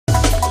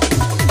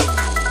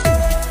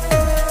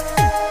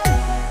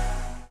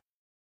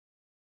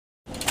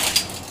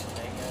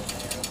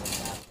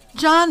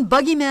John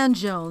Buggy Man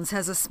Jones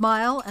has a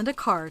smile and a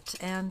cart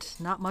and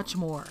not much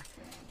more.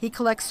 He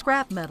collects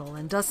scrap metal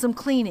and does some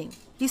cleaning.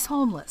 He's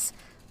homeless,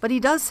 but he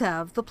does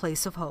have the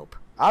place of hope.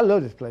 I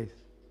love this place.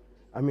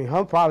 I mean,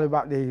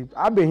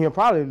 I've been here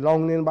probably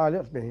longer than anybody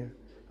else been here.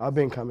 I've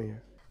been coming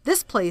here.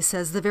 This place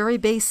has the very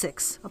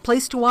basics, a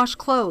place to wash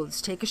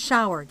clothes, take a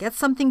shower, get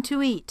something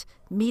to eat,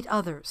 meet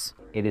others.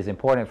 It is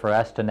important for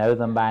us to know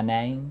them by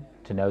name,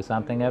 to know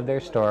something of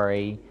their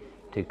story,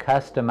 to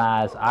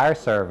customize our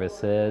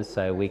services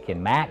so we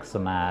can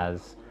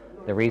maximize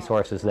the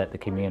resources that the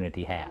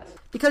community has.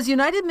 Because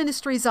United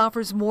Ministries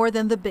offers more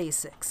than the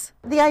basics.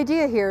 The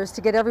idea here is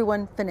to get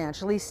everyone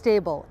financially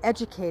stable,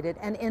 educated,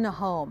 and in a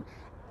home.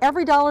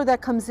 Every dollar that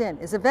comes in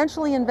is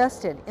eventually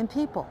invested in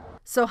people.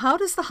 So how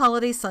does the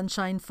Holiday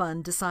Sunshine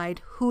Fund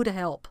decide who to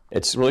help?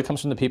 It really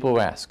comes from the people who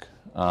ask,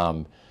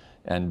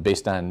 and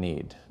based on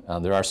need.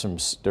 There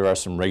are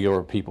some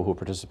regular people who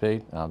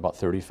participate. About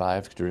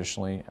 35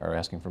 traditionally are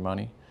asking for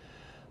money,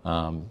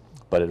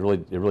 but it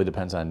really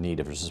depends on need.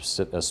 If there's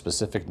a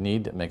specific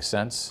need that makes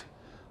sense,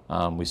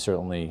 we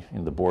certainly,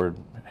 the board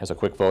has a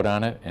quick vote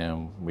on it,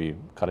 and we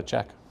cut a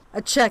check.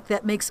 A check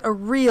that makes a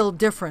real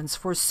difference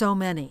for so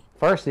many.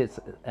 First, it's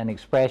an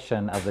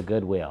expression of the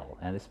goodwill,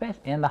 and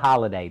especially in the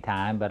holiday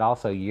time, but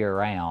also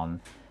year-round,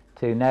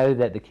 to know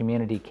that the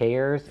community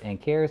cares and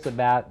cares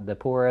about the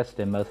poorest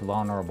and most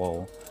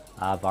vulnerable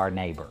of our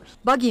neighbors.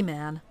 Buggy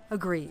Man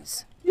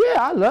agrees. Yeah,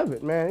 I love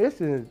it, man. This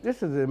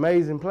is an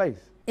amazing place.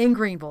 In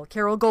Greenville,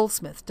 Carol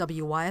Goldsmith,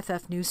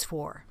 WYFF News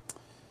 4.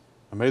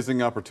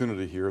 Amazing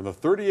opportunity here. In the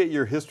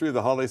 38-year history of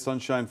the Holiday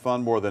Sunshine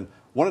Fund, more than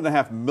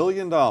 $1.5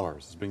 million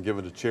has been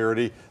given to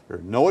charity. There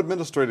are no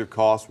administrative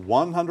costs.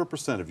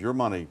 100% of your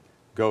money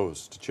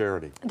goes to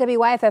charity.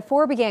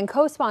 WYFF4 began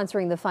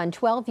co-sponsoring the fund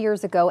 12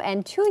 years ago,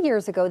 and 2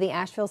 years ago, the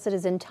Asheville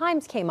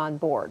Citizen-Times came on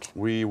board.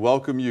 We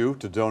welcome you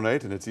to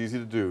donate, and it's easy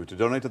to do. To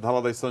donate to the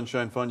Holiday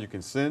Sunshine Fund, you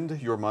can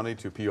send your money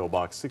to P.O.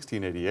 Box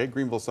 1688,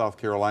 Greenville, South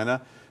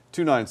Carolina,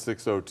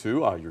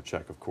 29602, your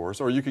check, of course.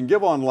 Or you can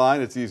give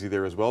online. It's easy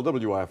there as well.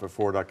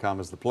 WYFF4.com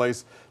is the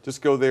place.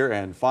 Just go there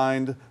and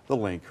find the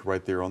link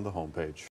right there on the homepage.